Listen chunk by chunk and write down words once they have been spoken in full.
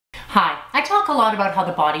Hi, I talk a lot about how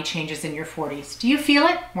the body changes in your 40s. Do you feel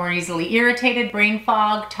it? More easily irritated, brain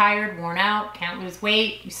fog, tired, worn out, can't lose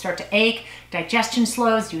weight, you start to ache, digestion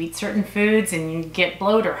slows, you eat certain foods and you get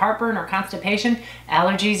bloat or heartburn or constipation,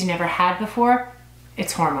 allergies you never had before?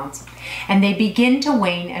 It's hormones. And they begin to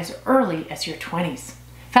wane as early as your 20s.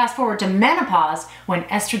 Fast forward to menopause when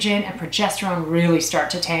estrogen and progesterone really start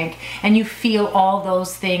to tank and you feel all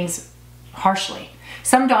those things harshly.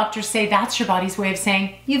 Some doctors say that's your body's way of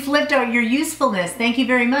saying, you've lived out your usefulness, thank you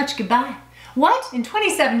very much, goodbye. What? In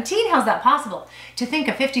 2017, how's that possible? To think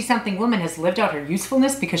a 50-something woman has lived out her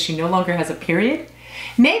usefulness because she no longer has a period?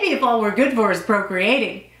 Maybe if all we're good for is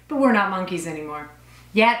procreating, but we're not monkeys anymore.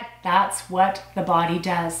 Yet, that's what the body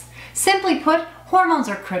does. Simply put, hormones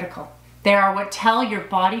are critical. They are what tell your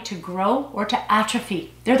body to grow or to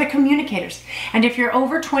atrophy. They're the communicators. And if you're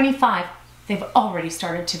over 25, they've already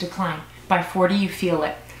started to decline. By 40, you feel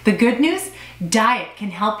it. The good news? Diet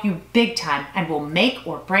can help you big time and will make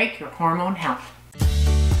or break your hormone health.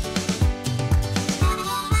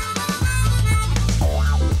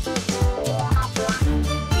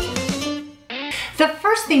 The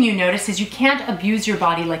first thing you notice is you can't abuse your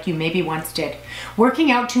body like you maybe once did.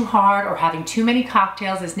 Working out too hard or having too many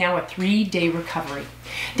cocktails is now a 3-day recovery.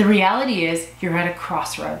 The reality is you're at a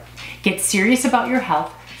crossroad. Get serious about your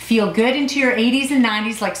health. Feel good into your 80s and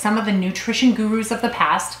 90s like some of the nutrition gurus of the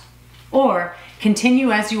past, or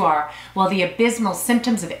continue as you are while the abysmal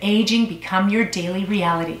symptoms of aging become your daily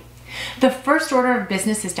reality. The first order of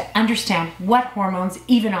business is to understand what hormones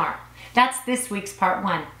even are. That's this week's part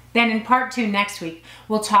 1. Then in part 2 next week,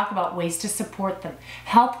 we'll talk about ways to support them,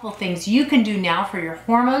 helpful things you can do now for your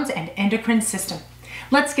hormones and endocrine system.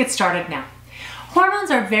 Let's get started now.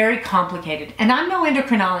 Hormones are very complicated, and I'm no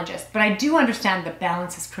endocrinologist, but I do understand that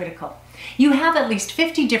balance is critical. You have at least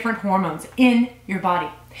 50 different hormones in your body.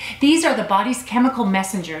 These are the body's chemical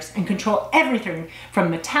messengers and control everything from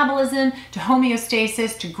metabolism to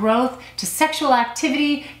homeostasis to growth to sexual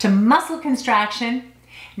activity to muscle contraction.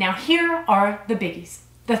 Now here are the biggies.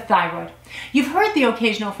 The thyroid. You've heard the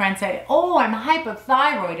occasional friend say, oh, I'm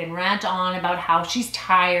hypothyroid, and rant on about how she's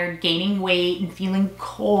tired, gaining weight, and feeling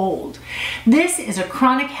cold. This is a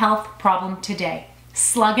chronic health problem today.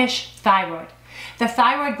 Sluggish thyroid. The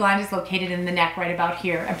thyroid gland is located in the neck right about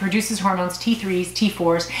here and produces hormones T3s,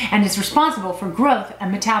 T4s, and is responsible for growth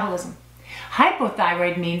and metabolism.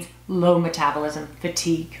 Hypothyroid means low metabolism,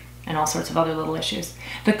 fatigue, and all sorts of other little issues.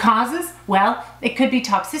 The causes? Well, it could be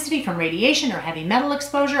toxicity from radiation or heavy metal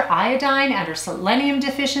exposure, iodine and or selenium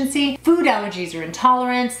deficiency, food allergies or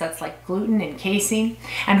intolerance, that's like gluten and casein,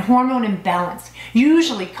 and hormone imbalance,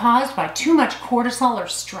 usually caused by too much cortisol or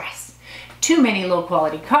stress. Too many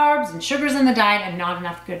low-quality carbs and sugars in the diet and not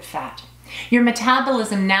enough good fat. Your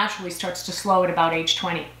metabolism naturally starts to slow at about age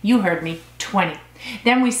 20. You heard me, 20.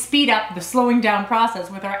 Then we speed up the slowing down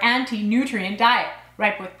process with our anti-nutrient diet,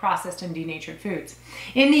 ripe with processed and denatured foods.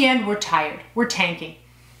 In the end, we're tired, we're tanking.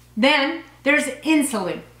 Then there's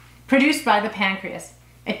insulin, produced by the pancreas.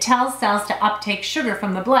 It tells cells to uptake sugar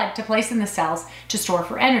from the blood to place in the cells to store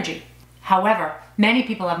for energy. However, many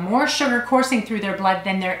people have more sugar coursing through their blood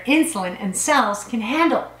than their insulin and cells can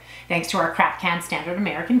handle. Thanks to our crap can standard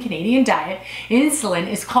American Canadian diet, insulin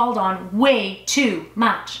is called on way too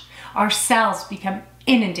much. Our cells become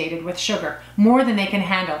inundated with sugar, more than they can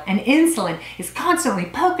handle, and insulin is constantly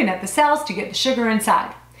poking at the cells to get the sugar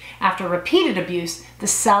inside. After repeated abuse, the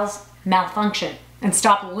cells malfunction and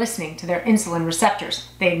stop listening to their insulin receptors.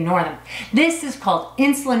 They ignore them. This is called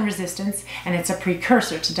insulin resistance, and it's a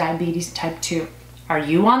precursor to diabetes type 2. Are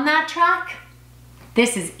you on that track?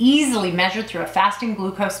 This is easily measured through a fasting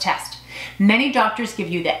glucose test. Many doctors give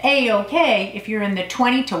you the A-OK if you're in the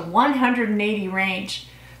 20 to 180 range.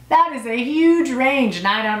 That is a huge range and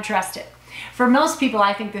I don't trust it. For most people,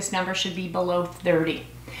 I think this number should be below 30.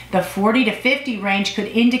 The 40 to 50 range could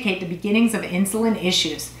indicate the beginnings of insulin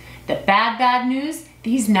issues. The bad news,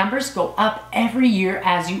 these numbers go up every year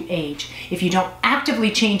as you age. If you don't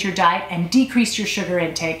actively change your diet and decrease your sugar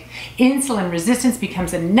intake, insulin resistance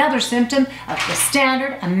becomes another symptom of the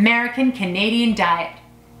standard American Canadian diet,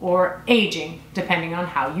 or aging, depending on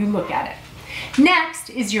how you look at it. Next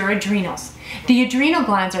is your adrenals. The adrenal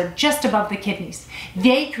glands are just above the kidneys.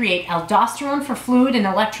 They create aldosterone for fluid and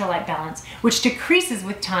electrolyte balance, which decreases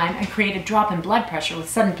with time and create a drop in blood pressure with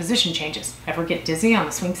sudden position changes. Ever get dizzy on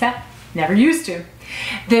the swing set? Never used to.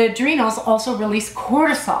 The adrenals also release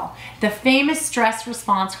cortisol, the famous stress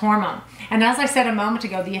response hormone. And as I said a moment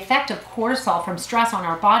ago, the effect of cortisol from stress on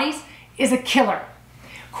our bodies is a killer.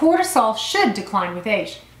 Cortisol should decline with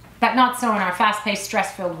age, but not so in our fast-paced,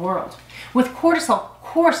 stress-filled world. With cortisol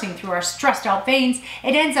coursing through our stressed out veins,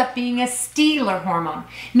 it ends up being a stealer hormone,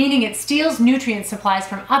 meaning it steals nutrient supplies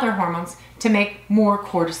from other hormones to make more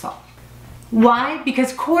cortisol. Why?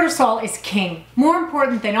 Because cortisol is king, more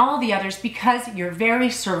important than all the others because your very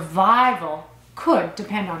survival could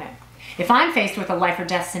depend on it. If I'm faced with a life or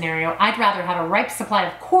death scenario, I'd rather have a ripe supply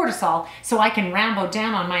of cortisol so I can Rambo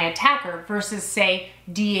down on my attacker versus, say,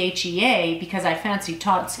 DHEA because I fancy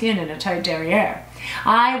taut skin and a tight derriere.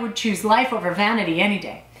 I would choose life over vanity any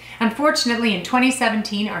day. Unfortunately, in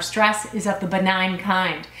 2017, our stress is of the benign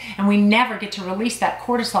kind, and we never get to release that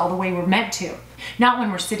cortisol the way we're meant to. Not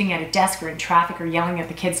when we're sitting at a desk or in traffic or yelling at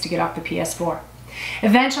the kids to get off the PS4.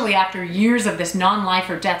 Eventually, after years of this non-life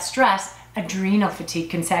or death stress, adrenal fatigue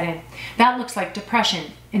can set in. That looks like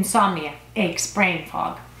depression, insomnia, aches, brain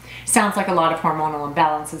fog. Sounds like a lot of hormonal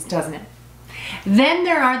imbalances, doesn't it? Then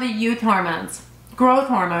there are the youth hormones, growth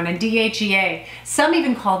hormone and DHEA. Some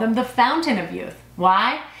even call them the fountain of youth.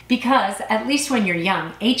 Why? Because, at least when you're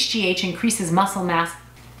young, HGH increases muscle mass,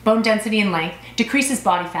 bone density and length, decreases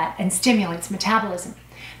body fat, and stimulates metabolism,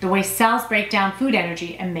 the way cells break down food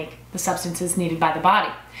energy and make the substances needed by the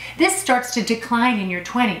body. This starts to decline in your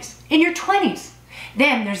 20s. In your 20s!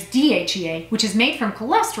 Then there's DHEA, which is made from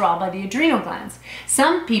cholesterol by the adrenal glands.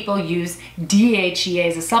 Some people use DHEA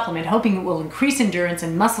as a supplement, hoping it will increase endurance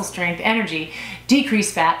and muscle strength, energy,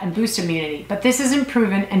 decrease fat, and boost immunity. But this isn't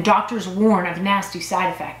proven, and doctors warn of nasty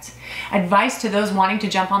side effects. Advice to those wanting to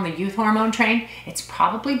jump on the youth hormone train: it's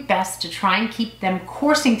probably best to try and keep them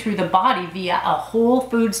coursing through the body via a whole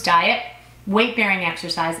foods diet, weight-bearing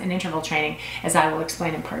exercise, and interval training, as I will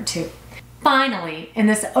explain in part 2. Finally, in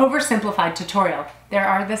this oversimplified tutorial, there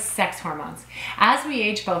are the sex hormones. As we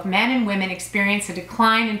age, both men and women experience a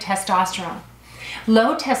decline in testosterone.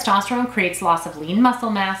 Low testosterone creates loss of lean muscle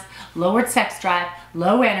mass, lowered sex drive,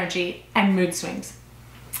 low energy, and mood swings.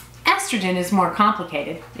 Estrogen is more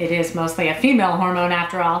complicated. It is mostly a female hormone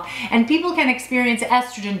after all, and people can experience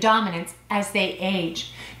estrogen dominance as they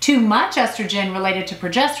age. Too much estrogen related to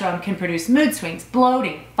progesterone can produce mood swings,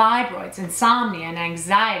 bloating, fibroids, insomnia, and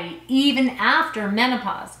anxiety even after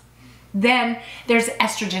menopause. Then there's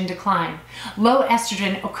estrogen decline. Low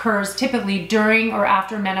estrogen occurs typically during or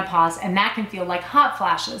after menopause, and that can feel like hot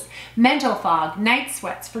flashes, mental fog, night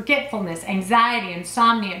sweats, forgetfulness, anxiety,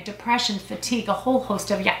 insomnia, depression, fatigue, a whole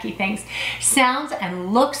host of yucky things. Sounds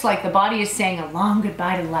and looks like the body is saying a long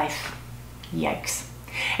goodbye to life. Yikes.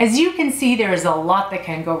 As you can see, there is a lot that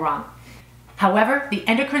can go wrong. However, the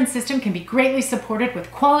endocrine system can be greatly supported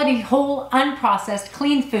with quality, whole, unprocessed,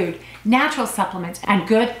 clean food, natural supplements, and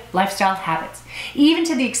good lifestyle habits, even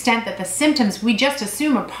to the extent that the symptoms we just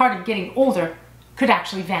assume are part of getting older could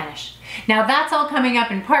actually vanish. Now that's all coming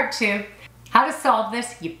up in part 2. How to solve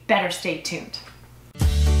this? You better stay tuned.